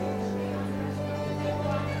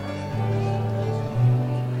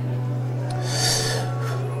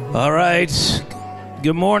All right.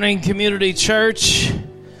 Good morning, Community Church.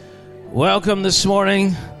 Welcome this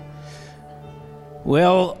morning.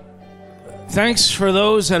 Well, thanks for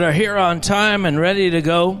those that are here on time and ready to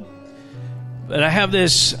go. But I have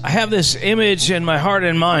this image in my heart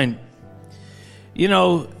and mind. You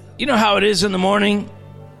know how it is in the morning.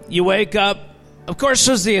 You wake up. Of course,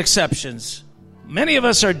 there's the exceptions. Many of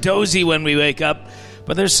us are dozy when we wake up,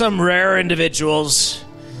 but there's some rare individuals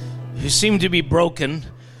who seem to be broken,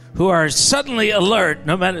 who are suddenly alert,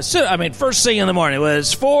 no matter, first thing in the morning, whether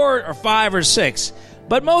it's 4 or 5 or 6.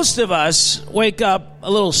 But most of us wake up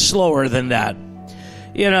a little slower than that.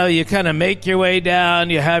 You kind of make your way down,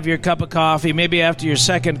 you have your cup of coffee. Maybe after your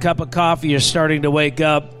second cup of coffee, you're starting to wake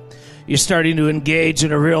up. You're starting to engage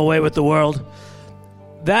in a real way with the world.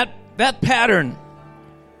 That pattern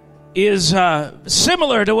is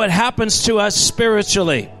similar to what happens to us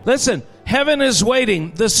spiritually. Listen, heaven is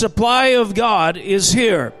waiting. The supply of God is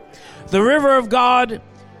here. The river of God,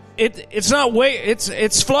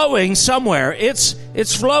 it's flowing somewhere.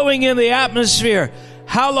 It's flowing in the atmosphere.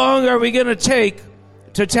 How long are we going to take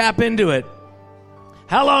to tap into it?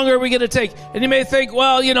 How long are we going to take? And you may think,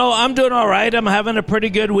 well, I'm doing all right. I'm having a pretty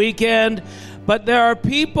good weekend. But there are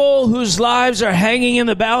people whose lives are hanging in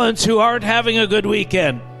the balance who aren't having a good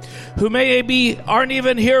weekend, who aren't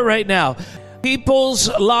even here right now. People's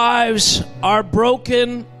lives are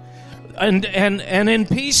broken and in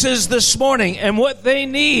pieces this morning. And what they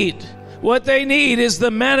need is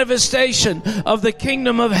the manifestation of the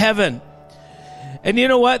kingdom of heaven. And you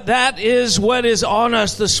know what? That is what is on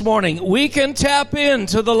us this morning. We can tap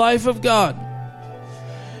into the life of God.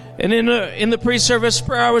 And in the pre-service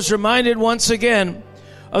prayer, I was reminded once again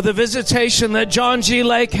of the visitation that John G.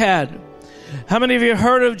 Lake had. How many of you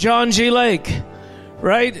heard of John G. Lake?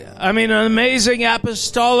 Right? An amazing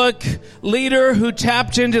apostolic leader who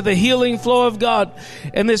tapped into the healing flow of God.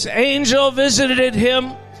 And this angel visited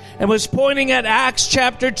him and was pointing at Acts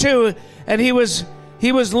chapter 2. And he was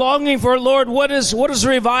longing for, Lord, what does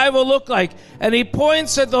revival look like? And he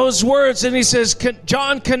points at those words and he says,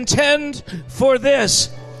 John, contend for this.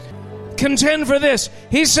 Contend for this.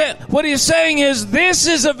 He said, what he's saying is, this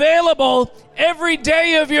is available every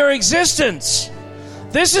day of your existence.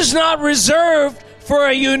 This is not reserved for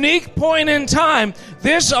a unique point in time.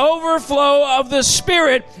 This overflow of the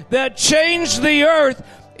Spirit that changed the earth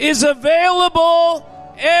is available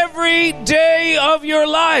every day of your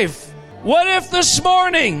life. What if this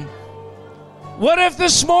morning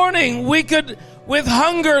we could, with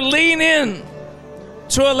hunger, lean in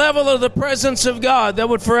to a level of the presence of God that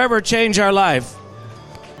would forever change our life?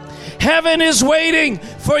 Heaven is waiting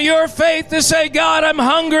for your faith to say, God, I'm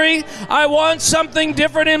hungry. I want something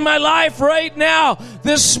different in my life right now.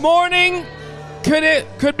 This morning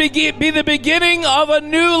could be the beginning of a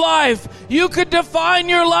new life. You could define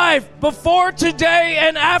your life before today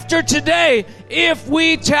and after today if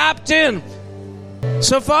we tapped in.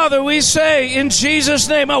 So, Father, we say in Jesus'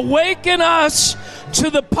 name, awaken us to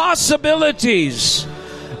the possibilities.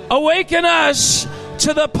 Awaken us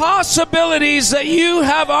to the possibilities that you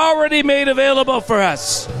have already made available for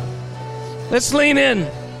us. Let's lean in.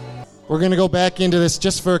 We're going to go back into this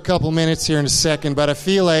just for a couple minutes here in a second, but I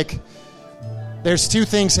feel like there's two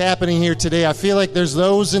things happening here today. I feel like there's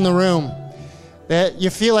those in the room that you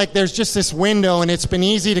feel like there's just this window and it's been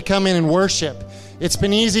easy to come in and worship. It's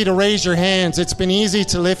been easy to raise your hands. It's been easy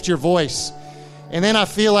to lift your voice. And then I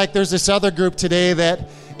feel like there's this other group today that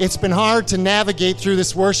it's been hard to navigate through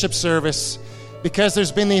this worship service because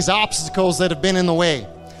there's been these obstacles that have been in the way.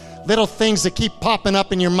 Little things that keep popping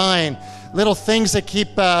up in your mind. Little things that keep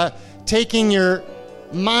taking your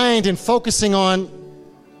mind and focusing on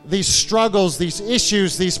these struggles, these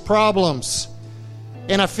issues, these problems.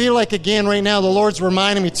 And I feel like, again, right now, the Lord's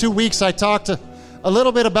reminding me, 2 weeks I talked a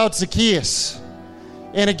little bit about Zacchaeus.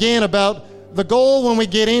 And again, about the goal when we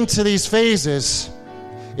get into these phases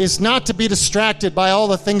is not to be distracted by all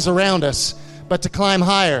the things around us, but to climb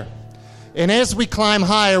higher. And as we climb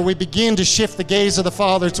higher, we begin to shift the gaze of the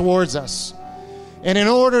Father towards us. And in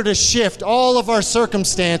order to shift all of our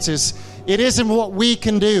circumstances, it isn't what we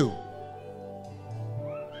can do.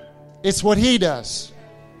 It's what He does.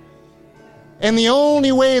 And the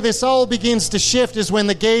only way this all begins to shift is when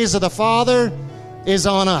the gaze of the Father is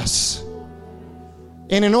on us.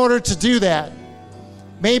 And in order to do that,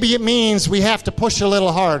 maybe it means we have to push a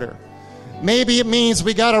little harder. Maybe it means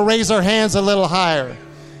we got to raise our hands a little higher.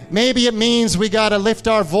 Maybe it means we got to lift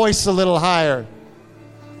our voice a little higher.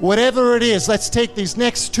 Whatever it is, let's take these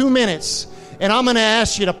next 2 minutes, and I'm going to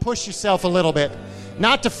ask you to push yourself a little bit.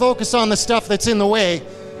 Not to focus on the stuff that's in the way,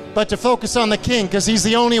 but to focus on the King, because He's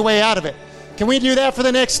the only way out of it. Can we do that for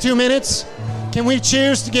the next 2 minutes? Can we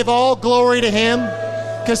choose to give all glory to Him?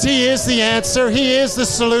 Because He is the answer. He is the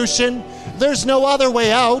solution. There's no other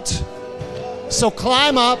way out. So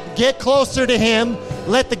climb up, get closer to Him.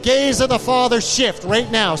 Let the gaze of the Father shift right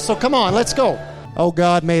now. So come on, let's go. Oh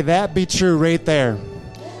God, may that be true right there.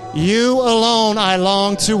 You alone I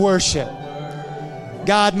long to worship.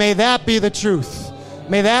 God, may that be the truth.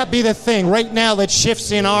 May that be the thing right now that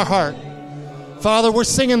shifts in our heart. Father, we're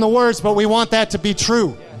singing the words, but we want that to be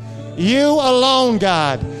true. You alone,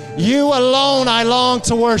 God. You alone I long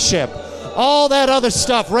to worship. All that other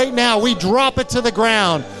stuff right now, we drop it to the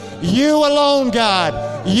ground. You alone,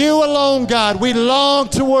 God. You alone, God. We long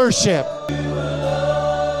to worship.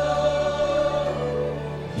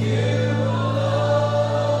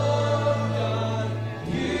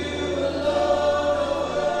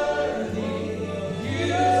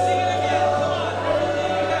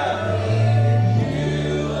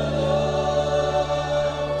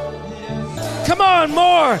 Come on,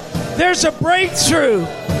 more. There's a breakthrough.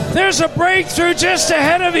 There's a breakthrough just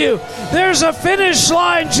ahead of you. There's a finish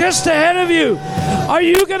line just ahead of you. Are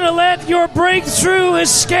you going to let your breakthrough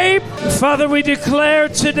escape? Father, we declare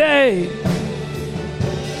today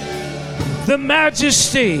the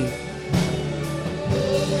majesty,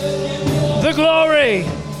 the glory.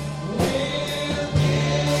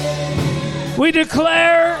 We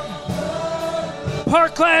declare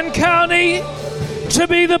Parkland County to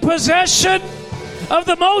be the possession of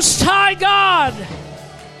the Most High God.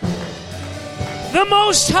 The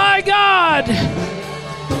Most High God.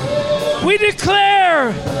 We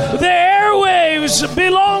declare the airwaves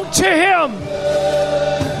belong to Him.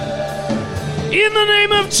 In the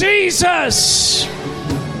name of Jesus,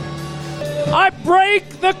 I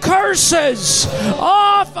break the curses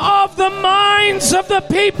off of the minds of the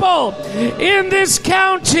people in this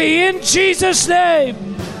county in Jesus' name.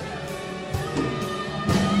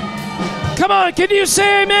 Come on, can you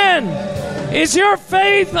say amen? Is your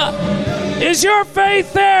faith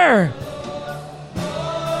there?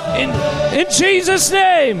 In Jesus'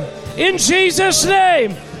 name. In Jesus'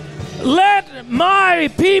 name. Let my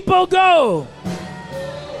people go.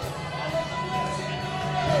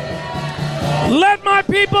 Let my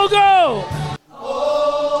people go.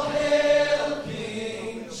 All hail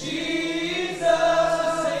King Jesus,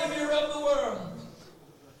 Savior of the world.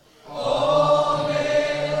 All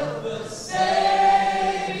hail the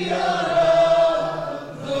Savior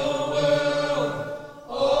of the world.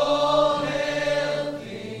 All hail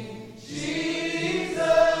King Jesus.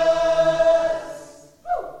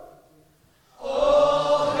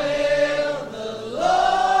 All hail the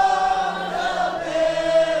Lord of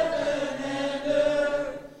heaven and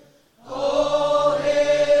earth. All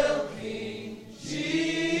hail King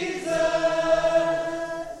Jesus.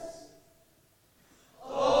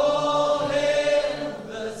 All hail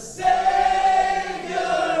the Savior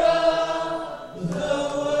of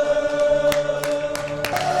the world.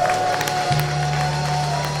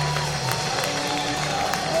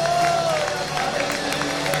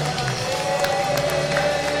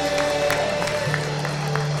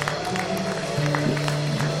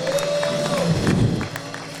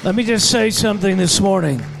 Let me just say something this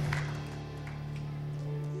morning.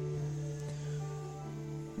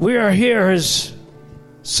 We are here as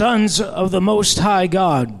sons of the Most High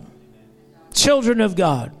God, children of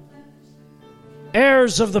God,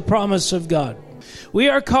 heirs of the promise of God. We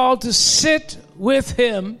are called to sit with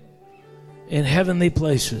Him in heavenly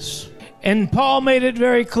places. And Paul made it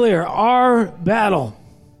very clear, our battle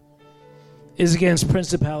is against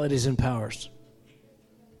principalities and powers.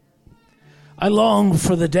 I long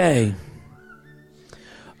for the day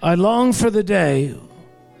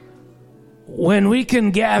when we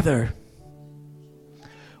can gather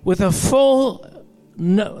with the full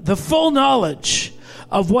knowledge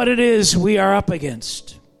of what it is we are up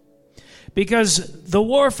against. Because the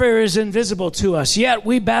warfare is invisible to us, yet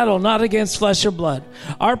we battle not against flesh or blood.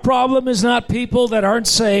 Our problem is not people that aren't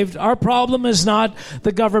saved. Our problem is not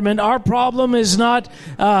the government. Our problem is not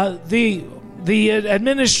the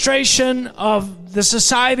administration of the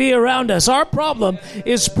society around us. Our problem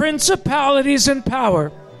is principalities and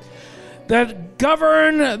power that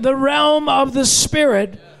govern the realm of the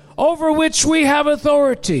Spirit over which we have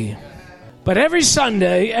authority. But every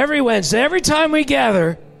Sunday, every Wednesday, every time we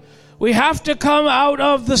gather, we have to come out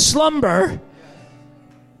of the slumber.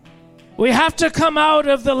 We have to come out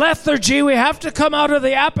of the lethargy. We have to come out of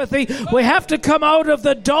the apathy. We have to come out of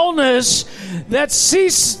the dullness that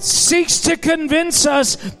seeks to convince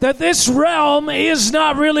us that this realm is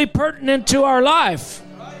not really pertinent to our life.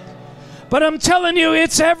 But I'm telling you,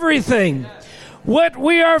 it's everything. What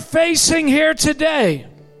we are facing here today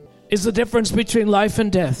is the difference between life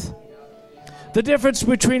and death. The difference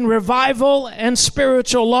between revival and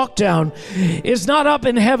spiritual lockdown is not up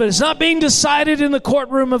in heaven. It's not being decided in the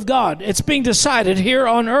courtroom of God. It's being decided here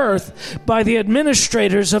on earth by the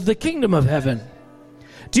administrators of the kingdom of heaven.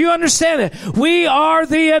 Do you understand it? We are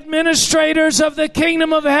the administrators of the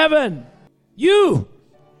kingdom of heaven. You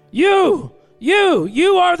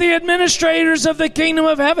are the administrators of the kingdom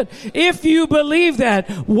of heaven. If you believe that,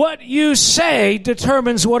 what you say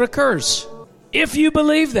determines what occurs. If you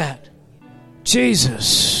believe that.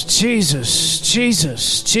 Jesus.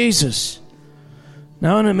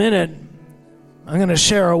 Now in a minute, I'm going to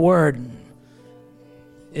share a word.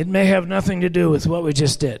 It may have nothing to do with what we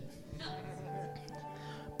just did.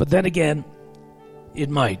 But then again,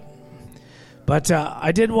 it might. But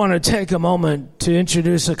I did want to take a moment to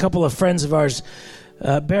introduce a couple of friends of ours.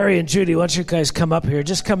 Barry and Judy, why don't you guys come up here?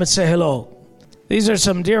 Just come and say hello. These are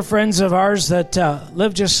some dear friends of ours that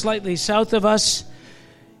live just slightly south of us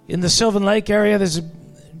in the Sylvan Lake area. There's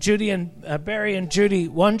Judy and Barry and Judy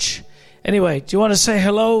Wunsch. Anyway, do you want to say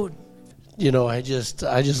hello? You know, I just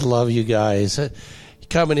love you guys.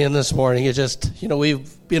 Coming in this morning,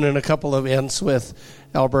 we've been in a couple of events with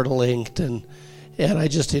Alberta Linked, and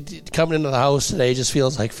coming into the house today just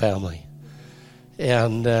feels like family.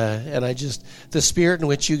 And the spirit in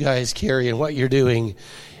which you guys carry and what you're doing,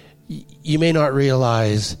 you may not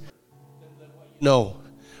realize,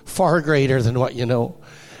 far greater than what you know.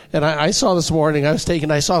 And I saw this morning, I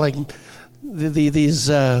saw like these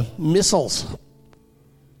missiles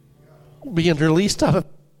being released out of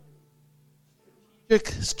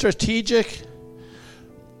strategic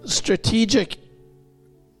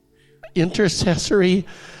intercessory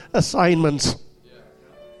assignments,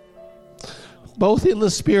 both in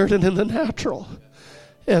the spirit and in the natural.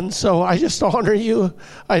 And so I just honor you.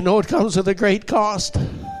 I know it comes with a great cost.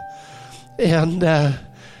 And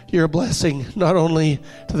you're a blessing, not only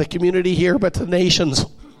to the community here, but to the nations.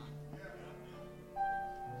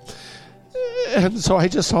 And so I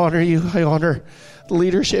just honor you. I honor the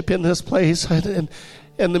leadership in this place and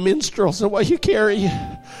the minstrels and what you carry.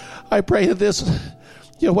 I pray that this,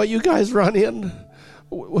 what you guys run in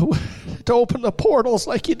to open the portals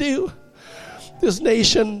like you do. This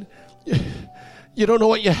nation, you don't know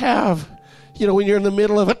what you have. When you're in the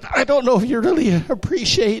middle of it, I don't know if you really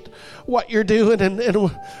appreciate what you're doing,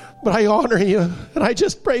 but I honor you, and I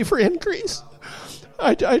just pray for increase.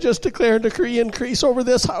 I just declare and decree increase over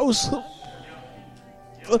this house.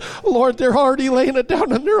 Lord, they're already laying it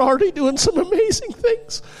down, and they're already doing some amazing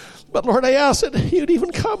things. But Lord, I ask that you'd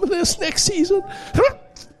even come in this next season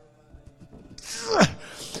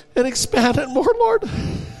and expand it more, Lord,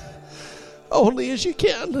 only as you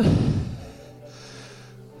can.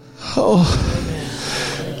 Oh,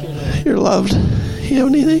 you're loved. You have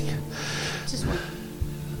anything?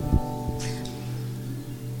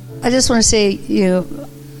 I just want to say,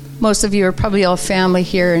 most of you are probably all family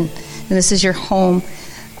here, and this is your home.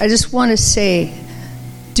 I just want to say,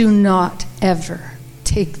 do not ever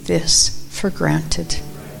take this for granted.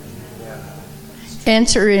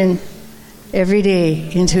 Enter in every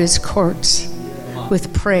day into his courts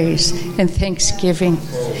with praise and thanksgiving.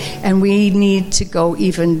 And we need to go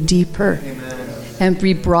even deeper and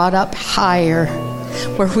be brought up higher,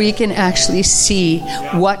 where we can actually see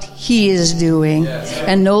what he is doing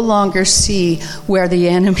and no longer see where the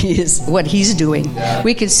enemy is, what he's doing.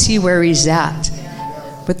 We can see where he's at.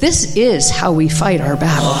 But this is how we fight our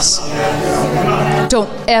battles. Don't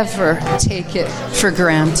ever take it for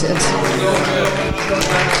granted.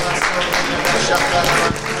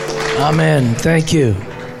 Amen. Thank you.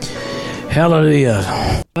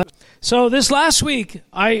 Hallelujah. So this last week,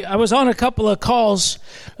 I was on a couple of calls.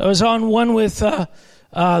 I was on one with the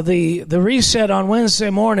Reset on Wednesday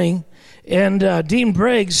morning, and Dean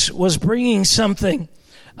Briggs was bringing something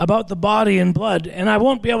about the body and blood, and I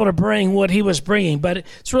won't be able to bring what he was bringing, but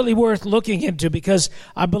it's really worth looking into, because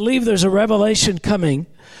I believe there's a revelation coming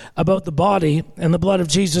about the body and the blood of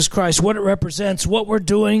Jesus Christ, what it represents, what we're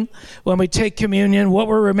doing when we take communion, what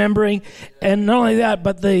we're remembering, and not only that,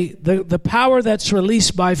 but the power that's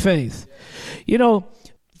released by faith.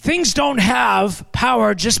 Things don't have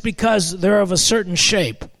power just because they're of a certain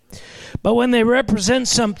shape, but when they represent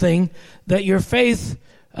something that your faith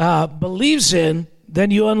believes in, then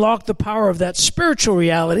you unlock the power of that spiritual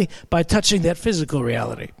reality by touching that physical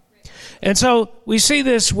reality. And so we see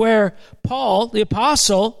this where Paul, the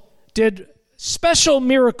apostle, did special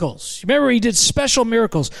miracles. Remember, he did special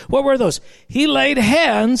miracles. What were those? He laid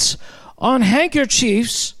hands on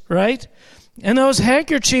handkerchiefs, right? And those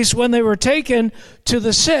handkerchiefs, when they were taken to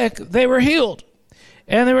the sick, they were healed.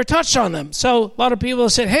 And they were touched on them. So a lot of people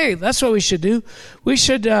said, hey, that's what we should do. We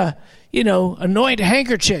should, anoint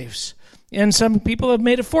handkerchiefs. And some people have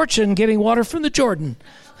made a fortune getting water from the Jordan.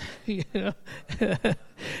 You know?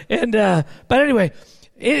 And but anyway,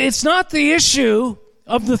 it's not the issue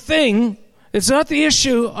of the thing. It's not the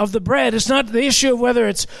issue of the bread. It's not the issue of whether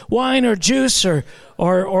it's wine or juice or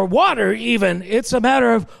water even. It's a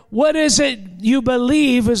matter of what is it you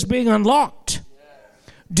believe is being unlocked.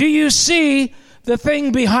 Do you see the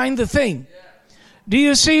thing behind the thing? Do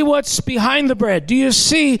you see what's behind the bread? Do you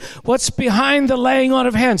see what's behind the laying on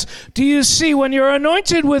of hands? Do you see when you're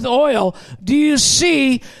anointed with oil, do you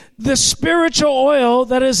see the spiritual oil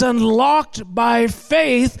that is unlocked by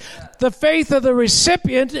faith, the faith of the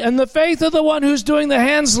recipient and the faith of the one who's doing the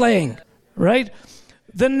hands laying, right?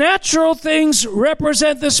 The natural things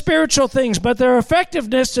represent the spiritual things, but their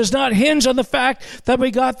effectiveness does not hinge on the fact that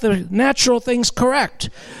we got the natural things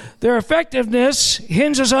correct. Their effectiveness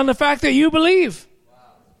hinges on the fact that you believe.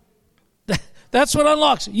 That's what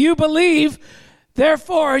unlocks. You believe,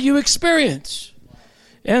 therefore you experience.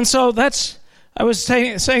 And so I was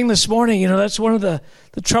saying this morning, that's one of the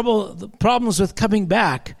problems with coming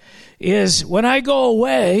back is when I go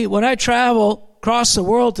away, when I travel across the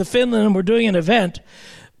world to Finland and we're doing an event,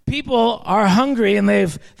 people are hungry and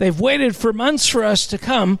they've waited for months for us to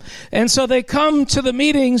come. And so they come to the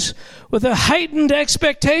meetings with a heightened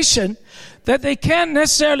expectation that they can't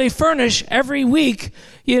necessarily furnish every week,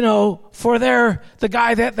 for the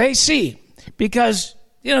guy that they see. Because,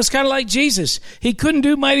 it's kind of like Jesus. He couldn't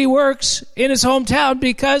do mighty works in his hometown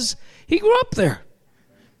because he grew up there.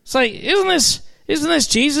 It's like, isn't this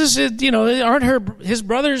Jesus? Aren't his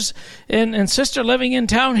brothers and sister living in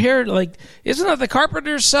town here? Like, isn't that the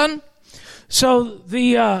carpenter's son? So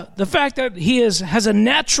the fact that he has a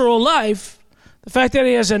natural life, the fact that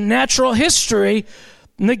he has a natural history,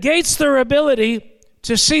 negates their ability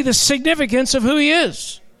to see the significance of who he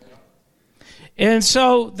is. And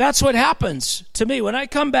so that's what happens to me. When I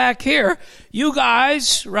come back here, you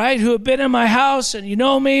guys, right, who have been in my house and you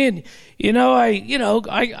know me and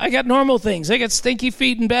I got normal things. I got stinky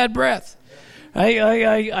feet and bad breath. I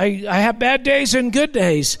have bad days and good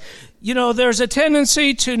days. There's a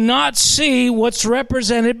tendency to not see what's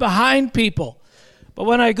represented behind people. But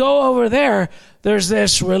when I go over there, there's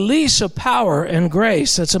this release of power and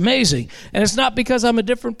grace that's amazing. And it's not because I'm a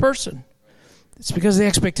different person. It's because the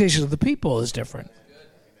expectation of the people is different.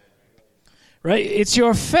 Right? It's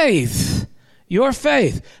your faith. Your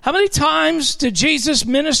faith. How many times did Jesus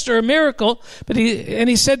minister a miracle, but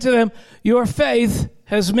he said to them, your faith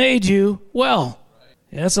has made you well?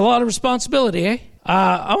 Yeah, that's a lot of responsibility, eh?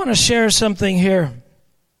 I want to share something here.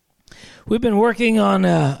 We've been working on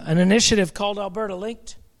an initiative called Alberta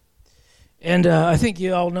Linked. And I think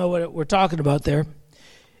you all know what we're talking about there.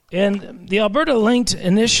 And the Alberta Linked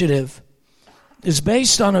initiative is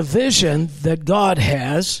based on a vision that God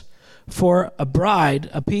has for a bride,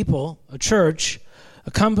 a people, a church, a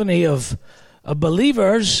company of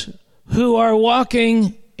believers who are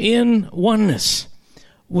walking in oneness.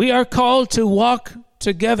 We are called to walk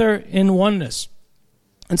together in oneness.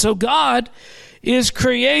 And so God is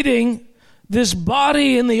creating this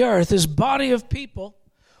body in the earth, this body of people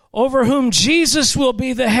over whom Jesus will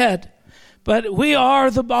be the head. But we are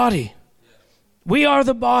the body. We are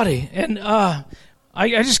the body. And I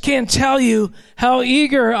just can't tell you how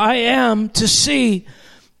eager I am to see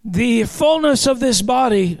the fullness of this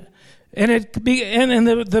body. And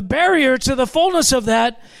the barrier to the fullness of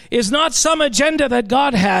that is not some agenda that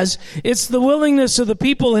God has. It's the willingness of the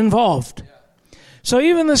people involved. So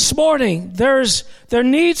even this morning, there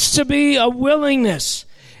needs to be a willingness.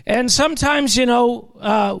 And sometimes,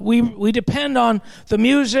 we depend on the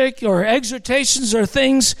music or exhortations or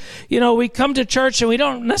things. We come to church and we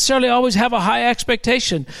don't necessarily always have a high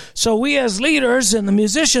expectation. So we as leaders and the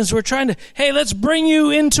musicians, we're trying to, hey, let's bring you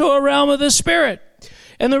into a realm of the Spirit.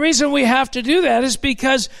 And the reason we have to do that is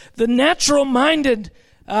because the natural-minded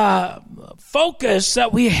focus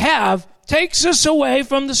that we have takes us away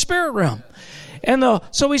from the Spirit realm. And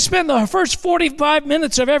so we spend the first 45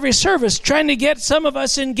 minutes of every service trying to get some of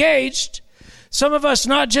us engaged, some of us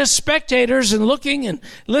not just spectators and looking and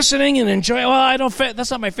listening and enjoying. Well, that's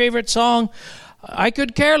not my favorite song. I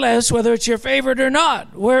could care less whether it's your favorite or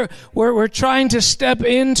not. We're trying to step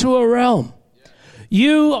into a realm.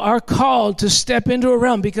 You are called to step into a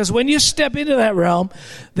realm, because when you step into that realm,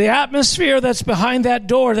 the atmosphere that's behind that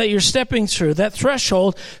door that you're stepping through, that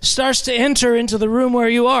threshold, starts to enter into the room where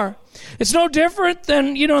you are. It's no different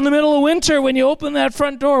than, in the middle of winter when you open that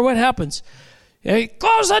front door, what happens? You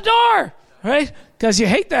close the door, right? Because you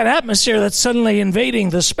hate that atmosphere that's suddenly invading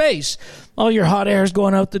the space. All your hot air is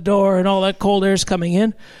going out the door and all that cold air is coming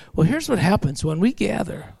in. Well, here's what happens when we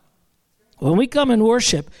gather. when we come and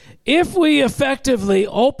worship, if we effectively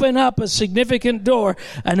open up a significant door,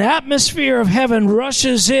 an atmosphere of heaven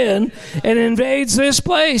rushes in and invades this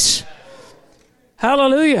place.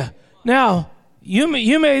 Hallelujah. Now, you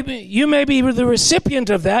may be the recipient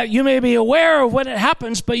of that. You may be aware of when it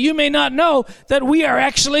happens, but you may not know that we are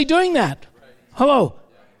actually doing that. Hello.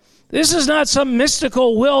 This is not some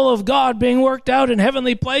mystical will of God being worked out in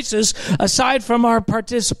heavenly places aside from our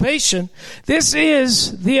participation. This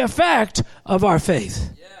is the effect of our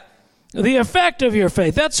faith. The effect of your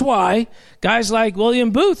faith. That's why guys like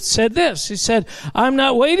William Booth said this. He said, I'm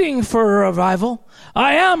not waiting for a revival.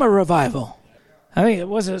 I am a revival. I think it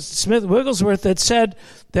was Smith Wigglesworth that said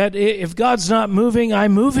that if God's not moving, I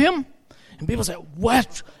move him. And people say,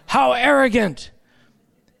 what? How arrogant.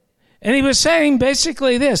 And he was saying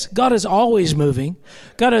basically this: God is always moving.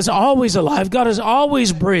 God is always alive. God is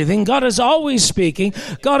always breathing. God is always speaking.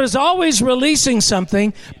 God is always releasing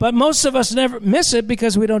something, but most of us never miss it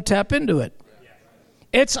because we don't tap into it.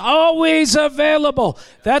 It's always available.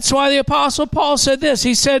 That's why the Apostle Paul said this.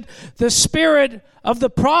 He said, the spirit of the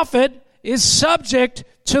prophet is subject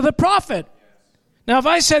to the prophet. Now, if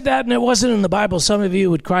I said that and it wasn't in the Bible, some of you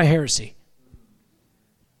would cry heresy.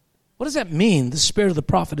 What does that mean? The spirit of the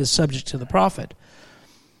prophet is subject to the prophet.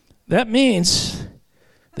 That means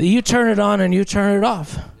that you turn it on and you turn it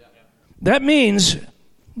off. That means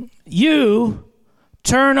you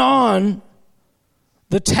turn on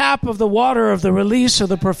the tap of the water of the release of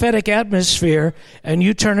the prophetic atmosphere and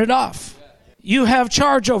you turn it off. You have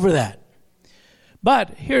charge over that.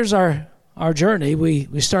 But here's our journey.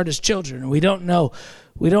 We start as children. We don't know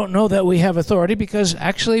that we have authority because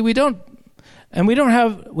actually we don't. And we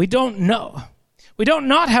don't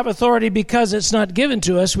not have authority because it's not given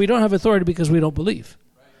to us. We don't have authority because we don't believe.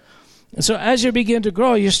 And so as you begin to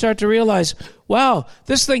grow, you start to realize, wow,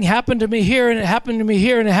 this thing happened to me here, and it happened to me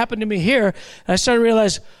here, and it happened to me here. And I started to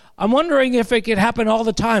realize, I'm wondering if it could happen all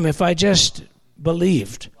the time if I just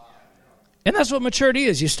believed. And that's what maturity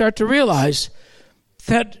is. You start to realize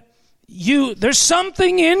that there's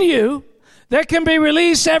something in you that can be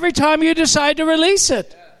released every time you decide to release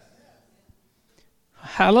it.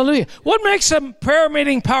 Hallelujah. What makes a prayer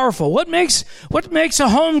meeting powerful? What makes a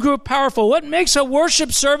home group powerful? What makes a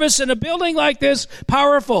worship service in a building like this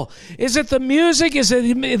powerful? Is it the music? Is it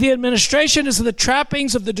the administration? Is it the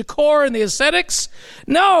trappings of the decor and the aesthetics?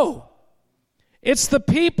 No. It's the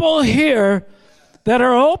people here that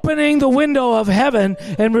are opening the window of heaven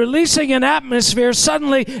and releasing an atmosphere.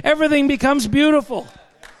 Suddenly, everything becomes beautiful.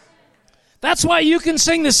 That's why you can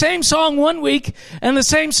sing the same song one week and the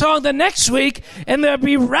same song the next week, and there'll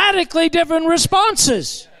be radically different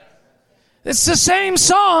responses. It's the same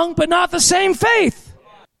song, but not the same faith,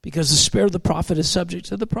 because the spirit of the prophet is subject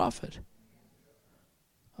to the prophet.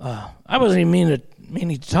 I wasn't even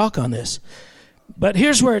meaning to talk on this, but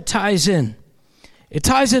here's where it ties in. It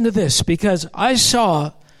ties into this because I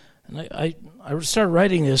saw, and I started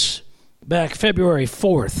writing this back February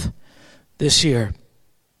 4th this year.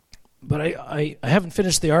 But I haven't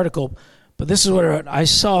finished the article, but this is what I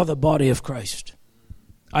saw: the body of Christ.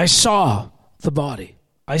 I saw the body.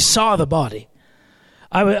 I saw the body.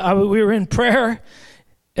 We were in prayer,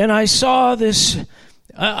 and I saw this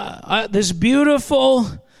beautiful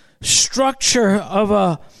structure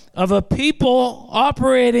of a people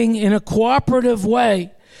operating in a cooperative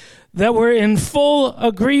way that were in full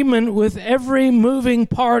agreement with every moving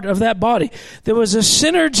part of that body. There was a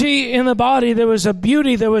synergy in the body. There was a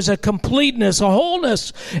beauty. There was a completeness, a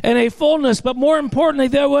wholeness, and a fullness. But more importantly,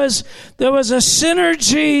 there was a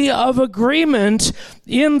synergy of agreement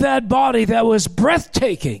in that body that was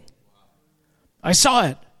breathtaking. I saw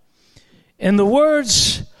it. And the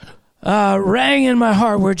words rang in my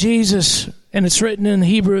heart where Jesus, and it's written in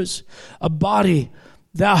Hebrews, a body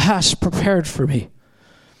thou hast prepared for me.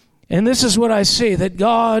 And this is what I see, that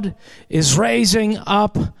God is raising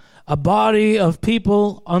up a body of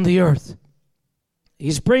people on the earth.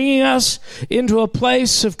 He's bringing us into a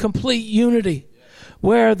place of complete unity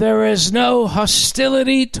where there is no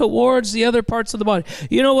hostility towards the other parts of the body.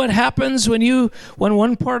 You know what happens when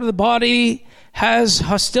one part of the body has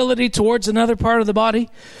hostility towards another part of the body?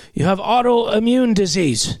 You have autoimmune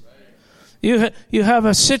disease. You have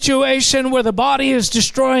a situation where the body is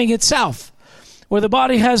destroying itself, where the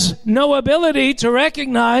body has no ability to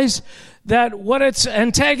recognize that what it's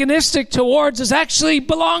antagonistic towards is actually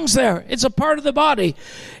belongs there. It's a part of the body.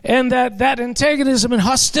 And that antagonism and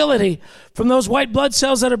hostility from those white blood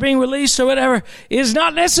cells that are being released or whatever is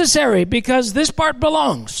not necessary because this part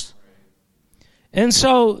belongs. And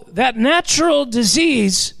so that natural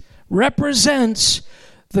disease represents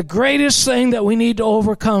the greatest thing that we need to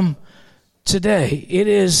overcome today. It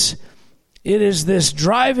is It is this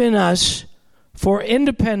drive in us for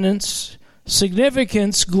independence,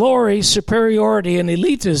 significance, glory, superiority, and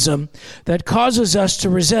elitism that causes us to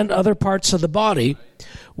resent other parts of the body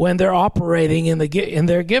when they're operating in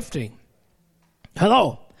their gifting.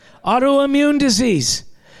 Hello. Autoimmune disease.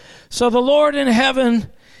 So the Lord in heaven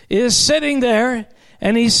is sitting there,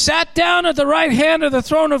 and he sat down at the right hand of the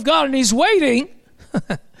throne of God, and he's waiting.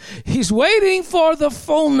 He's waiting for the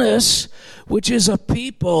fullness, which is a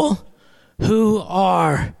people who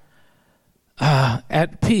are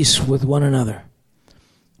at peace with one another.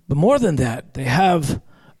 But more than that, they have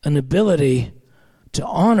an ability to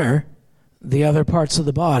honor the other parts of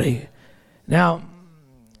the body. Now,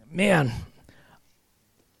 man,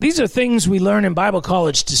 these are things we learn in Bible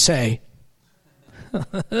college to say.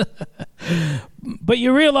 But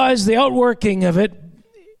you realize the outworking of it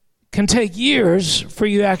can take years for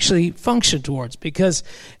you to actually function towards, because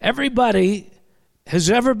everybody who's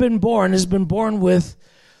ever been born has been born with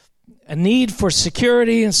a need for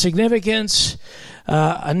security and significance,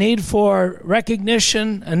 a need for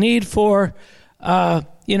recognition, a need for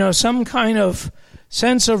some kind of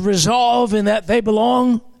sense of resolve in that they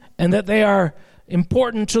belong and that they are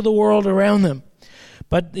important to the world around them.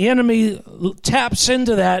 But the enemy taps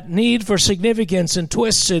into that need for significance and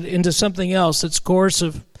twists it into something else that's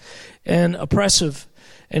coercive and oppressive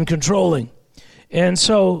and controlling. And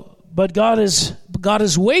so, but God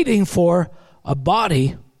is waiting for a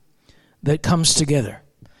body that comes together.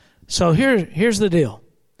 So here's the deal.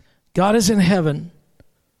 God is in heaven.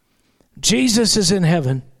 Jesus is in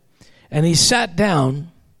heaven. And he sat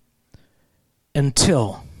down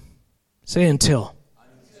until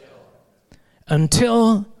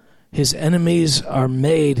his enemies are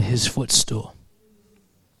made his footstool.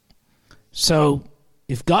 So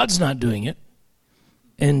if God's not doing it,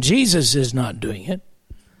 and Jesus is not doing it,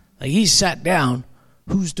 like he sat down,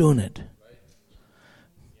 who's doing it?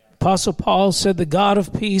 Apostle Paul said the God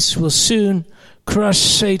of peace will soon crush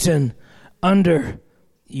Satan under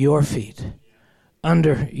your feet.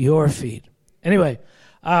 Under your feet. Anyway,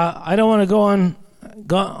 I don't want to go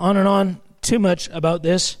on and on too much about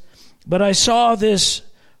this, but I saw this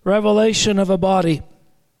revelation of a body,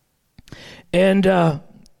 and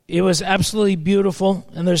it was absolutely beautiful,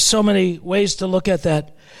 and there's so many ways to look at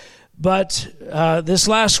that. But this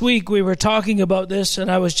last week we were talking about this,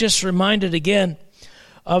 and I was just reminded again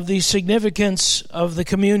of the significance of the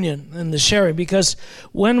communion and the sharing, because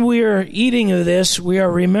when we are eating of this, we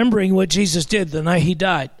are remembering what Jesus did the night he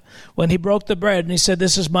died, when he broke the bread and he said,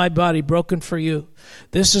 "This is my body broken for you.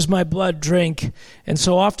 This is my blood, drink." And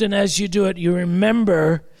so often as you do it, you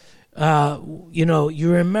remember,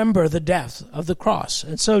 you remember the death of the cross.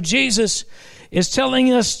 And so Jesus is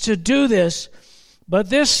telling us to do this,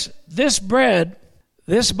 but this bread,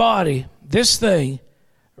 this body, this thing,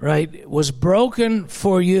 right, was broken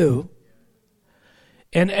for you,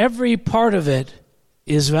 and every part of it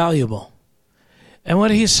is valuable. And what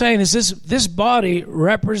he's saying is this body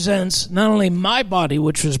represents not only my body,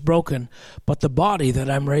 which was broken, but the body that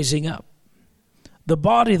I'm raising up. The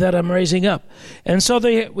body that I'm raising up. And so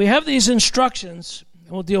we have these instructions,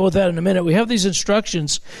 and we'll deal with that in a minute. We have these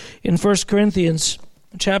instructions in 1 Corinthians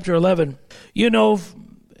chapter 11. You know,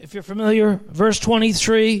 if you're familiar, verse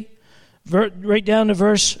 23, right down to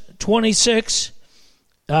verse 26,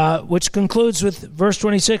 which concludes with verse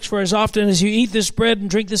 26, "For as often as you eat this bread and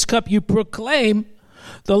drink this cup, you proclaim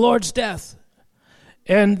the Lord's death."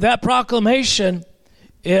 And that proclamation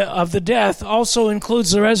of the death also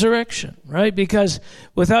includes the resurrection, right? Because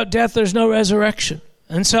without death, there's no resurrection.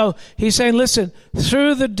 And so he's saying, listen,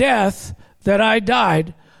 through the death that I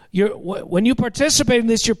died, when you participate in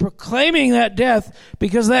this, you're proclaiming that death,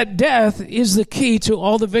 because that death is the key to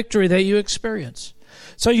all the victory that you experience.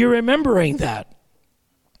 So you're remembering that.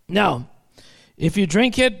 Now, if you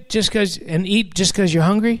drink it and eat just because you're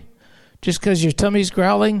hungry, just because your tummy's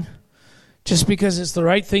growling, just because it's the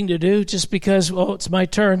right thing to do, just because, well, it's my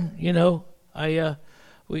turn, I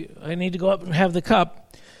need to go up and have the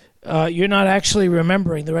cup, you're not actually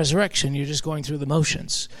remembering the resurrection. You're just going through the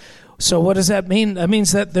motions. So what does that mean? That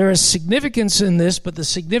means that there is significance in this, but the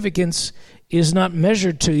significance is not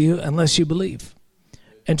measured to you unless you believe.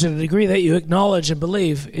 And to the degree that you acknowledge and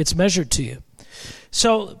believe, it's measured to you.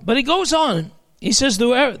 So, but he goes on. He says,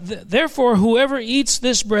 "Therefore, whoever eats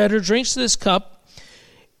this bread or drinks this cup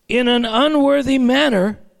in an unworthy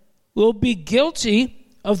manner will be guilty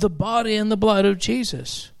of the body and the blood of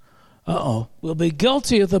Jesus." Will be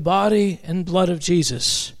guilty of the body and blood of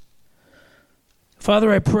Jesus.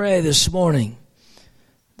 Father, I pray this morning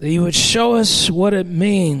that you would show us what it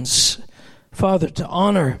means, Father, to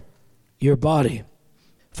honor your body.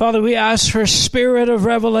 Father, we ask for a spirit of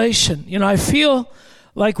revelation. I feel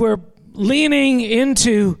like we're leaning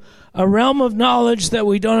into a realm of knowledge that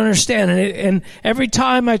we don't understand. And every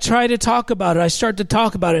time I try to talk about it, I start to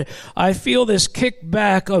talk about it, I feel this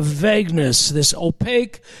kickback of vagueness, this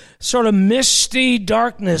opaque, sort of misty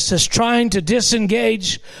darkness that's trying to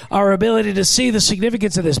disengage our ability to see the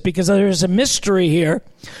significance of this, because there's a mystery here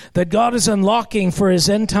that God is unlocking for his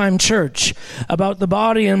end-time church about the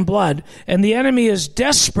body and blood. And the enemy is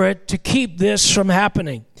desperate to keep this from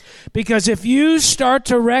happening. Because if you start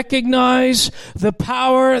to recognize the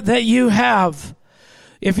power that you have,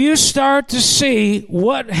 if you start to see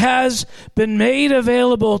what has been made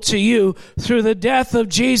available to you through the death of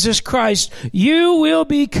Jesus Christ, you will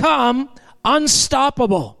become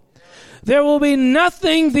unstoppable. There will be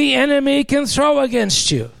nothing the enemy can throw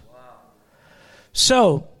against you.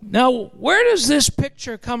 So, now, where does this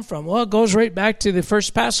picture come from? Well, it goes right back to the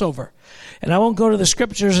first Passover. And I won't go to the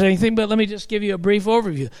scriptures or anything, but let me just give you a brief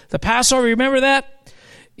overview. The Passover, remember that?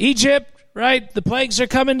 Egypt, right? The plagues are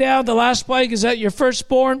coming down. The last plague is that your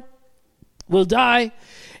firstborn will die.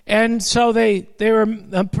 And so a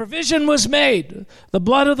provision was made. The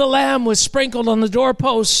blood of the lamb was sprinkled on the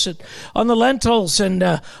doorposts, and on the lintels, and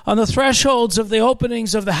on the thresholds of the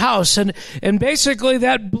openings of the house. And basically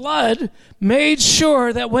that blood made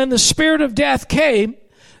sure that when the spirit of death came,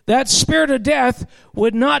 that spirit of death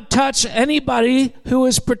would not touch anybody who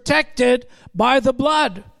was protected by the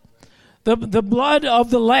blood. The blood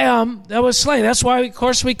of the Lamb that was slain. That's why, of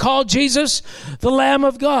course, we call Jesus the Lamb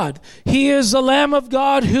of God. He is the Lamb of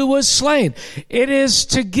God who was slain. It is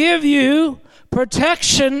to give you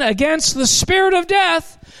protection against the spirit of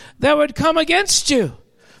death that would come against you.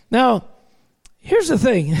 Now, here's the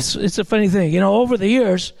thing. It's a funny thing. Over the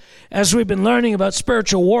years, as we've been learning about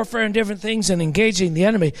spiritual warfare and different things and engaging the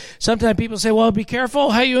enemy, sometimes people say, well, be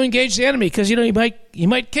careful how you engage the enemy, because, he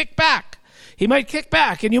might kick back. He might kick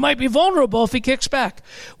back, and you might be vulnerable if he kicks back.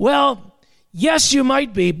 Well, yes, you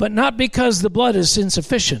might be, but not because the blood is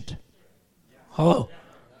insufficient. Hello.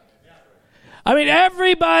 I mean,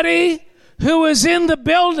 everybody who was in the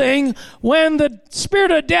building when the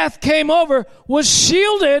spirit of death came over was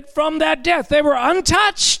shielded from that death. They were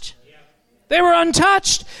untouched. They were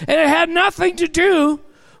untouched, and it had nothing to do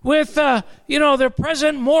with, their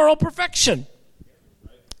present moral perfection.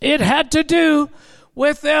 It had to do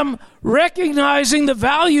with them recognizing the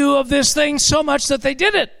value of this thing so much that they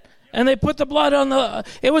did it. And they put the blood on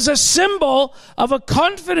it was a symbol of a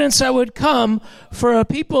confidence that would come for a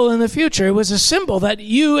people in the future. It was a symbol that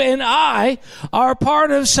you and I are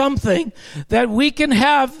part of something, that we can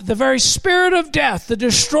have the very spirit of death, the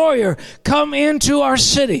destroyer, come into our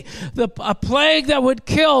city. A plague that would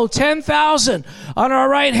kill 10,000 on our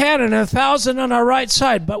right hand and 1,000 on our right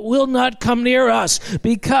side, but will not come near us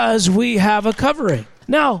because we have a covering.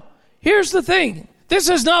 Now, here's the thing. This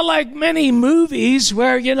is not like many movies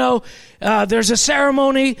where, there's a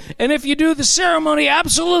ceremony, and if you do the ceremony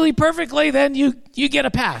absolutely perfectly, then you get a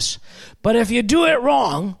pass. But if you do it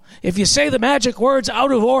wrong, if you say the magic words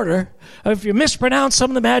out of order, or if you mispronounce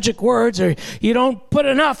some of the magic words, or you don't put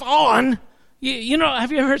enough on,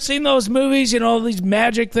 have you ever seen those movies, these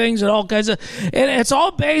magic things and all kinds of, and it's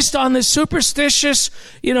all based on this superstitious,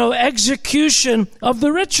 execution of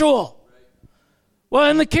the ritual. Well,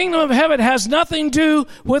 in the kingdom of heaven, it has nothing to do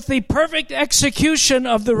with the perfect execution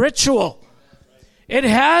of the ritual. It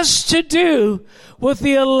has to do with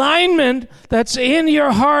the alignment that's in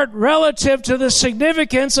your heart relative to the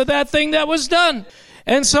significance of that thing that was done.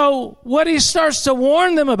 And so what he starts to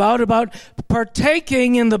warn them about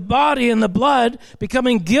partaking in the body and the blood,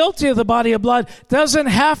 becoming guilty of the body of blood, doesn't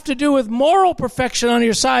have to do with moral perfection on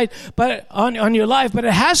your side, but on your life, but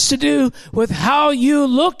it has to do with how you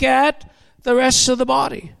look at the rest of the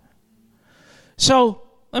body. So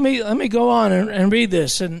let me go on and read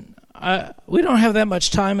this. And we don't have that much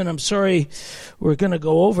time, and I'm sorry we're going to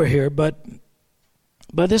go over here, but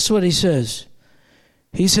this is what he says.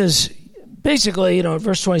 He says, basically,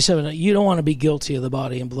 verse 27, you don't want to be guilty of the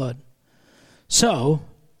body and blood. So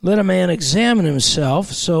let a man examine himself,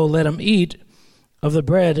 so let him eat of the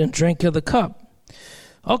bread and drink of the cup.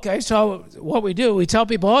 Okay, so what we do, we tell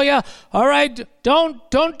people, oh yeah, all right,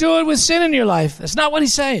 don't do it with sin in your life. That's not what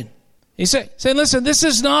he's saying. He's saying, listen, this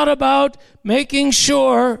is not about making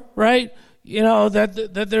sure, right,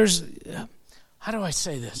 that there's, how do I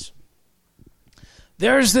say this?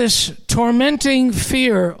 There's this tormenting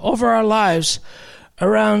fear over our lives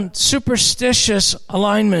around superstitious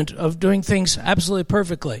alignment of doing things absolutely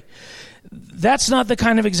perfectly. That's not the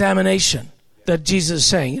kind of examination. that Jesus is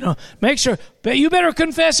saying. You know, make sure, but you better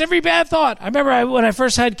confess every bad thought. I remember when I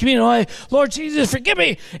first had communion, Lord Jesus, forgive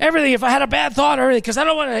me everything if I had a bad thought or anything, because I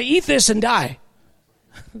don't want to eat this and die.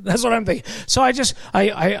 That's what I'm thinking. So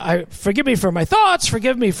I forgive me for my thoughts,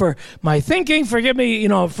 forgive me for my thinking, forgive me,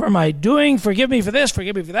 for my doing, forgive me for this,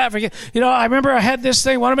 forgive me for that. I remember I had this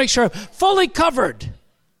thing, want to make sure I'm fully covered.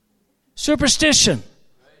 Superstition.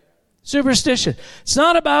 It's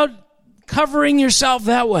not about covering yourself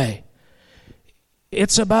that way.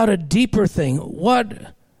 It's about a deeper thing.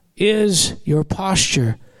 What is your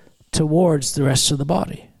posture towards the rest of the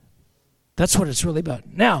body? That's what it's really about.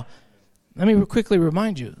 Now, let me quickly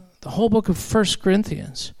remind you, the whole book of 1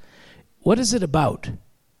 Corinthians, what is it about?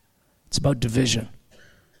 It's about division.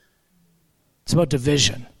 It's about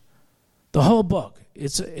division. The whole book.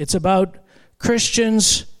 It's about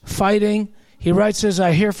Christians fighting. He writes, as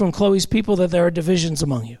I hear from Chloe's people, that there are divisions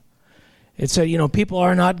among you. It's people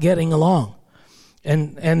are not getting along.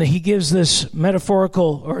 And he gives this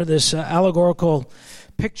metaphorical or this allegorical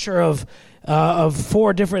picture of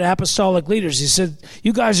 4 different apostolic leaders. He said,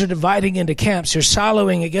 you guys are dividing into camps. You're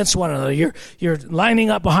siloing against one another. You're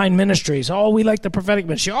lining up behind ministries. Oh, we like the prophetic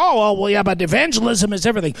ministry. Oh, well, yeah, but evangelism is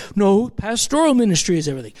everything. No, pastoral ministry is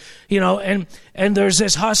everything. And there's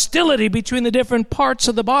this hostility between the different parts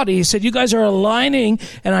of the body. He said, you guys are aligning,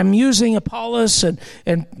 and I'm using Apollos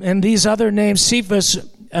and these other names, Cephas,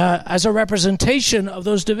 as a representation of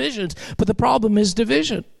those divisions. But the problem is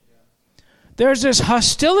division. There's this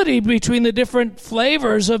hostility between the different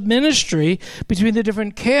flavors of ministry, between the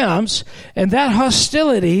different camps, and that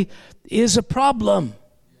hostility is a problem.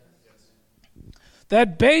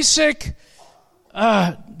 That basic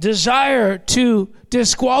desire to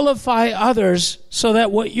disqualify others so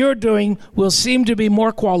that what you're doing will seem to be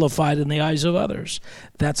more qualified in the eyes of others,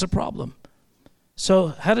 that's a problem. So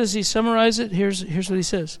how does he summarize it? Here's what he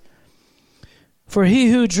says. For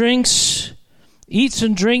he who eats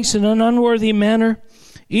and drinks in an unworthy manner,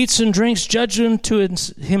 eats and drinks judgment to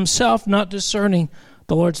himself, not discerning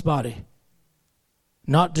the Lord's body.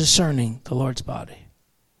 Not discerning the Lord's body.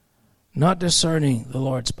 Not discerning the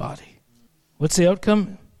Lord's body. What's the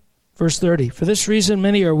outcome? Verse 30. For this reason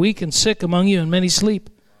many are weak and sick among you, and many sleep.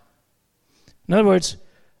 In other words,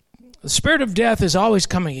 the spirit of death is always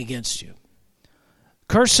coming against you.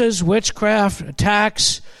 Curses, witchcraft,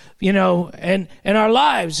 attacks, and our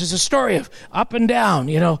lives is a story of up and down,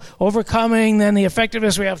 overcoming, then the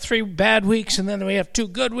effectiveness. We have 3 bad weeks, and then we have 2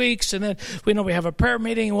 good weeks, and then we have a prayer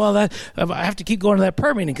meeting. Well, I have to keep going to that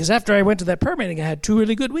prayer meeting, because after I went to that prayer meeting, I had 2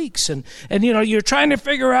 really good weeks. And you're trying to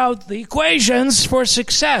figure out the equations for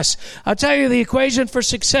success. I'll tell you the equation for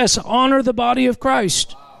success: honor the body of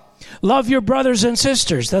Christ. Love your brothers and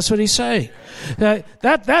sisters. That's what he's saying.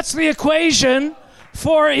 That's the equation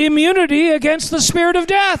for immunity against the spirit of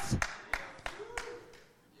death.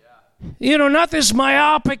 Not this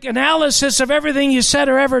myopic analysis of everything you said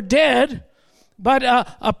or ever did, but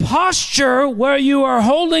a posture where you are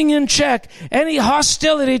holding in check any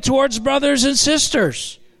hostility towards brothers and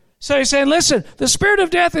sisters. So he's saying, listen, the spirit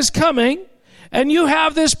of death is coming, and you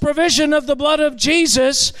have this provision of the blood of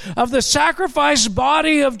Jesus, of the sacrificed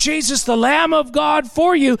body of Jesus, the Lamb of God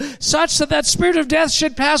for you, such that spirit of death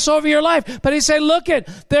should pass over your life. But he said, look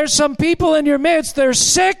there's some people in your midst, they're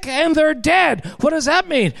sick and they're dead. What does that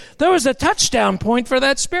mean? There was a touchdown point for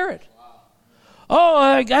that spirit. Oh,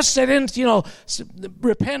 I guess they didn't,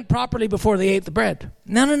 repent properly before they ate the bread.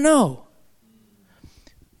 No.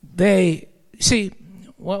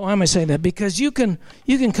 Why am I saying that? Because you can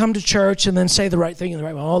come to church and then say the right thing in the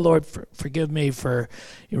right way. Oh, Lord, forgive me for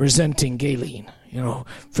resenting Galen.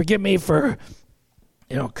 Forgive me for,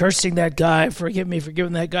 cursing that guy. Forgive me for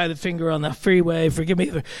giving that guy the finger on the freeway. Forgive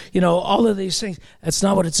me for, all of these things. That's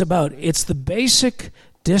not what it's about. It's the basic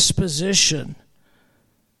disposition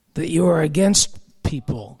that you are against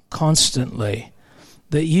people constantly,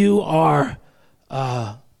 that you are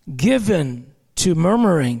given to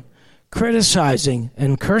murmuring, criticizing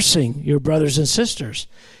and cursing your brothers and sisters.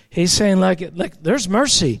 He's saying like there's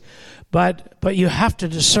mercy, but you have to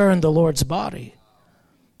discern the Lord's body.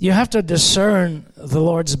 You have to discern the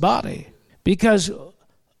Lord's body, because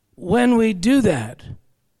when we do that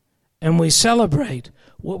and we celebrate,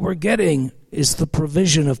 what we're getting is the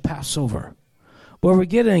provision of Passover. What we're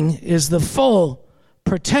getting is the full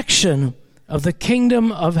protection of the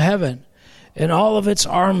kingdom of heaven and all of its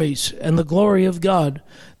armies and the glory of God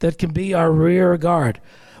that can be our rear guard.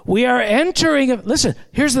 We are entering, listen,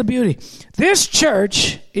 here's the beauty. This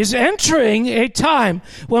church is entering a time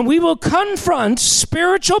when we will confront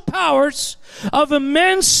spiritual powers of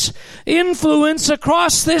immense influence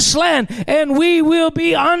across this land, and we will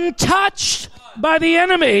be untouched by the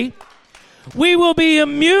enemy. We will be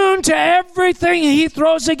immune to everything he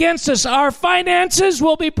throws against us. Our finances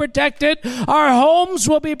will be protected. Our homes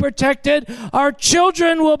will be protected. Our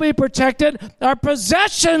children will be protected. Our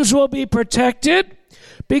possessions will be protected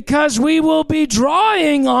because we will be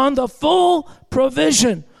drawing on the full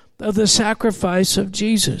provision of the sacrifice of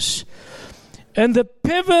Jesus. And the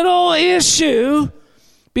pivotal issue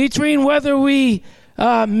between whether we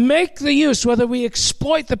make the use, whether we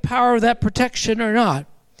exploit the power of that protection or not,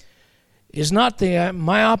 is not the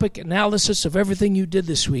myopic analysis of everything you did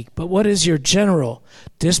this week, but what is your general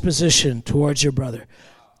disposition towards your brother?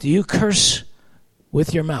 Do you curse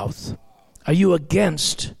with your mouth? Are you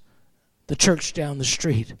against the church down the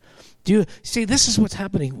street? Do you see, this is what's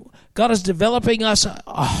happening. God is developing us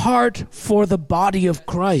a heart for the body of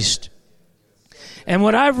Christ. And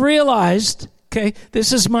what I've realized, okay,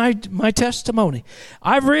 this is my testimony.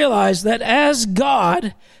 I've realized that as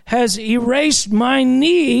God has erased my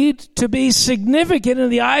need to be significant in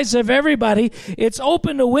the eyes of everybody, it's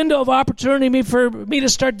opened a window of opportunity for me to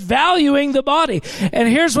start valuing the body. And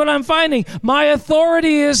here's what I'm finding. My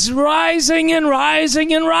authority is rising and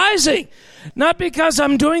rising and rising. Not because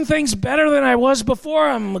I'm doing things better than I was before,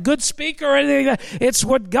 I'm a good speaker or anything like that. It's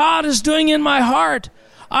what God is doing in my heart.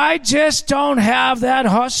 I just don't have that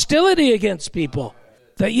hostility against people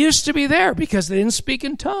that used to be there because they didn't speak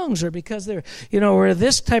in tongues, or because they're, were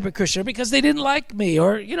this type of Christian, or because they didn't like me,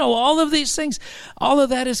 or, all of these things. All of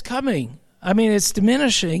that is coming. I mean, it's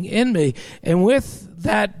diminishing in me. And with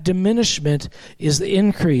that diminishment is the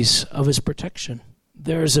increase of his protection.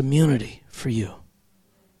 There is immunity for you.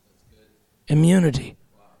 Immunity.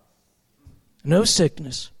 No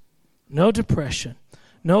sickness, no depression,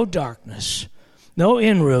 no darkness, no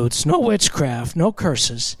inroads, no witchcraft, no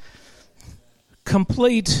curses.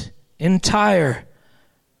 Complete, entire,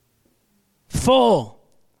 full,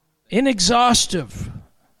 inexhaustive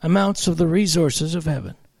amounts of the resources of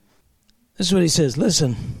heaven. This is what he says.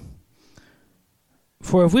 Listen,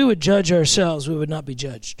 for if we would judge ourselves, we would not be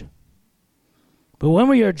judged. But when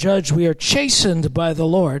we are judged, we are chastened by the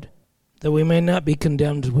Lord, that we may not be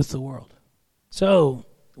condemned with the world. So,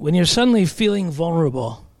 when you're suddenly feeling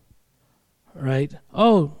vulnerable, right?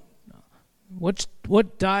 Oh, what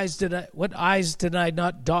I's did I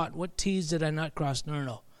not dot? What T's did I not cross?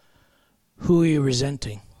 No. Who are you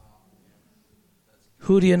resenting?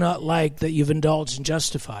 Who do you not like that you've indulged and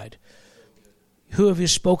justified? Who have you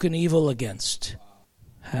spoken evil against?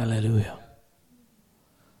 Hallelujah.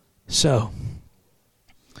 So,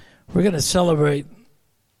 we're going to celebrate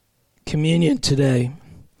communion today.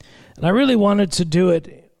 And I really wanted to do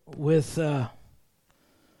it with the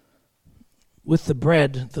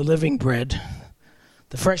bread, the living bread,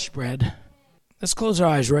 the fresh bread. Let's close our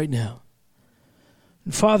eyes right now.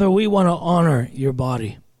 And Father, we want to honor your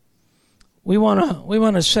body. We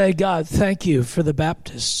want to say, God, thank you for the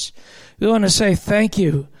Baptists. We want to say thank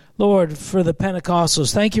you, Lord, for the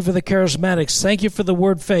Pentecostals. Thank you for the Charismatics. Thank you for the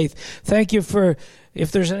Word Faith. Thank you for,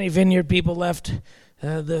 if there's any vineyard people left,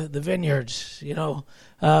 the vineyards,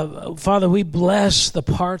 Father, we bless the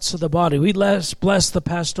parts of the body. We bless the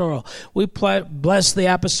pastoral. We bless the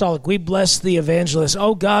apostolic. We bless the evangelists.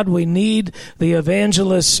 Oh, God, we need the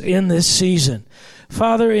evangelists in this season.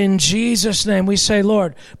 Father, in Jesus' name, we say,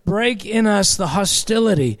 Lord, break in us the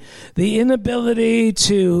hostility, the inability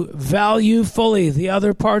to value fully the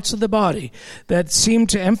other parts of the body that seem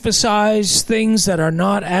to emphasize things that are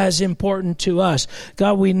not as important to us.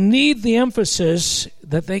 God, we need the emphasis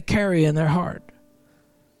that they carry in their heart.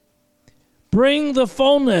 Bring the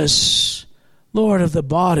fullness, Lord, of the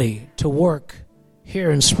body to work here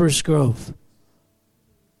in Spruce Grove.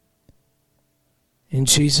 In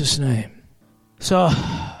Jesus' name. So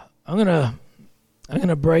I'm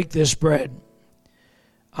gonna break this bread.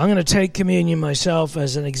 I'm gonna take communion myself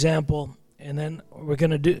as an example, and then we're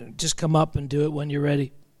gonna just come up and do it when you're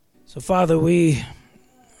ready. So Father, we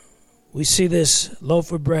see this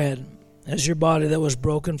loaf of bread as your body that was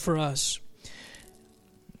broken for us.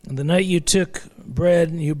 And the night you took bread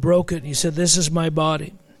and you broke it and you said, "This is my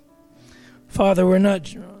body." Father, we're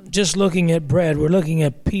not just looking at bread. We're looking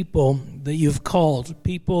at people that you've called,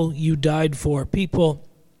 people you died for, people,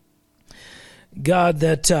 God,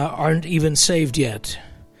 that aren't even saved yet.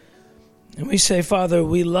 And we say, Father,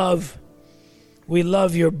 we love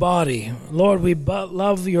your body. Lord, we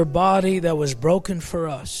love your body that was broken for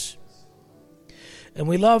us. And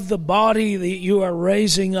we love the body that you are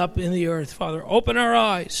raising up in the earth. Father, open our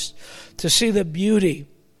eyes to see the beauty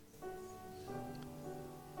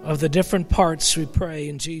of the different parts, we pray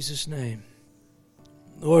in Jesus' name.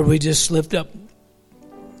 Lord, we just lift up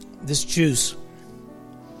this juice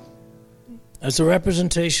as a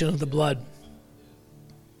representation of the blood.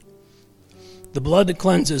 The blood that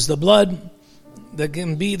cleanses, the blood that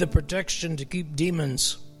can be the protection to keep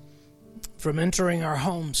demons from entering our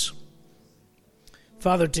homes.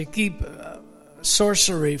 Father, to keep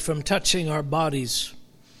sorcery from touching our bodies.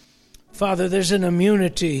 Father, there's an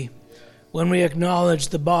immunity when we acknowledge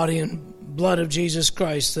the body and blood of Jesus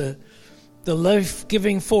Christ, the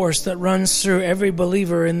life-giving force that runs through every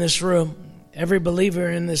believer in this room, every believer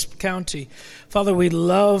in this county. Father, we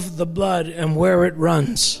love the blood and where it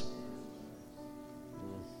runs.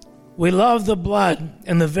 We love the blood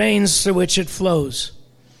and the veins through which it flows.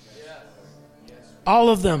 All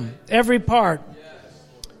of them, every part.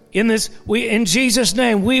 In Jesus'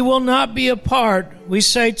 name, we will not be a part, we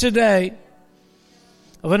say today,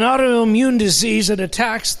 of an autoimmune disease that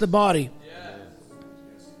attacks the body.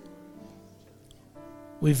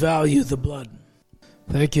 We value the blood.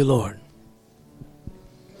 Thank you, Lord.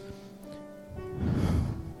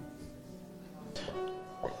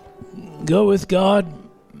 Go with God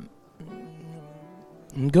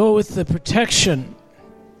and go with the protection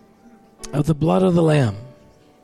of the blood of the Lamb.